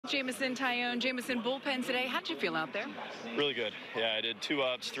Jameson Taillon, Jameson bullpen today. How'd you feel out there? Really good. Yeah, I did 2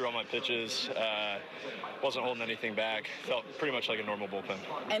 ups, threw all my pitches. Wasn't holding anything back. Felt pretty much like a normal bullpen.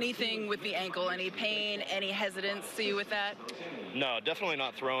 Anything with the ankle? Any pain? Any hesitancy with that? No, definitely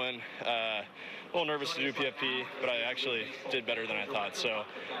not throwing. A little nervous to do PFP, but I actually did better than I thought. So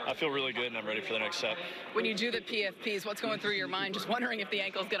I feel really good, and I'm ready for the next step. When you do the PFPs, what's going through your mind? Just wondering if the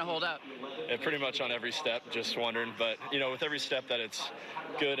ankle's going to hold up. Yeah, pretty much on every step, just wondering. But, with every step that it's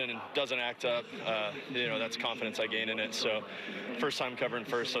good and doesn't act up, that's confidence I gain in it. So first time covering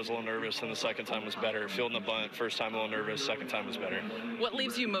first, I was a little nervous, and the second time was better. Fielding the bunt, first time a little nervous, second time was better. What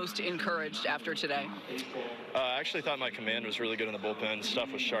leaves you most encouraged after today? I actually thought my command was really good in the bullpen.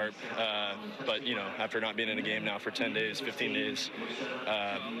 Stuff was sharp. But, after not being in a game now for 10 days, 15 days,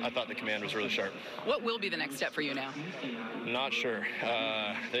 I thought the command was really sharp. What will be the next step for you now? Not sure.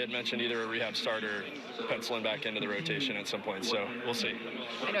 They had mentioned either a rehab start or penciling back into the rotation at some point, so we'll see.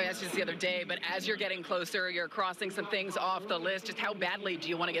 I know I asked you this the other day, but as you're getting closer, you're crossing some things off the list. Just how badly do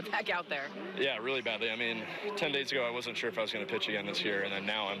you want to get back out there? Yeah, really badly. 10 days ago, I wasn't sure if I was going to pitch again this year, and then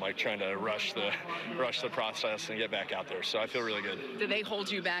now I'm trying to rush the process and get back out there. So I feel really good. Do they hold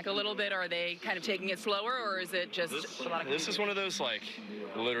you back a little bit? Are they kind of taking it slower, or is it just a lot of? This is one of those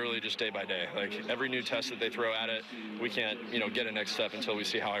literally just day by day. Every new test that they throw at it, we can't get a next step until we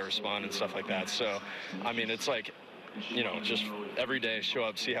see how I respond and stuff like that. So it's just every day, show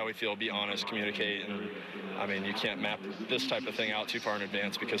up, see how we feel, be honest, communicate, and you can't map this type of thing out too far in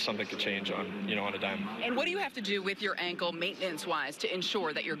advance because something could change on a dime. And what do you have to do with your ankle maintenance-wise to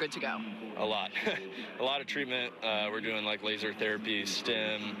ensure that you're good to go? A lot. A lot of treatment. We're doing laser therapy,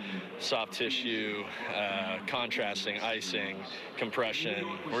 stim, soft tissue, contrasting, icing, compression.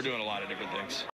 We're doing a lot of different things.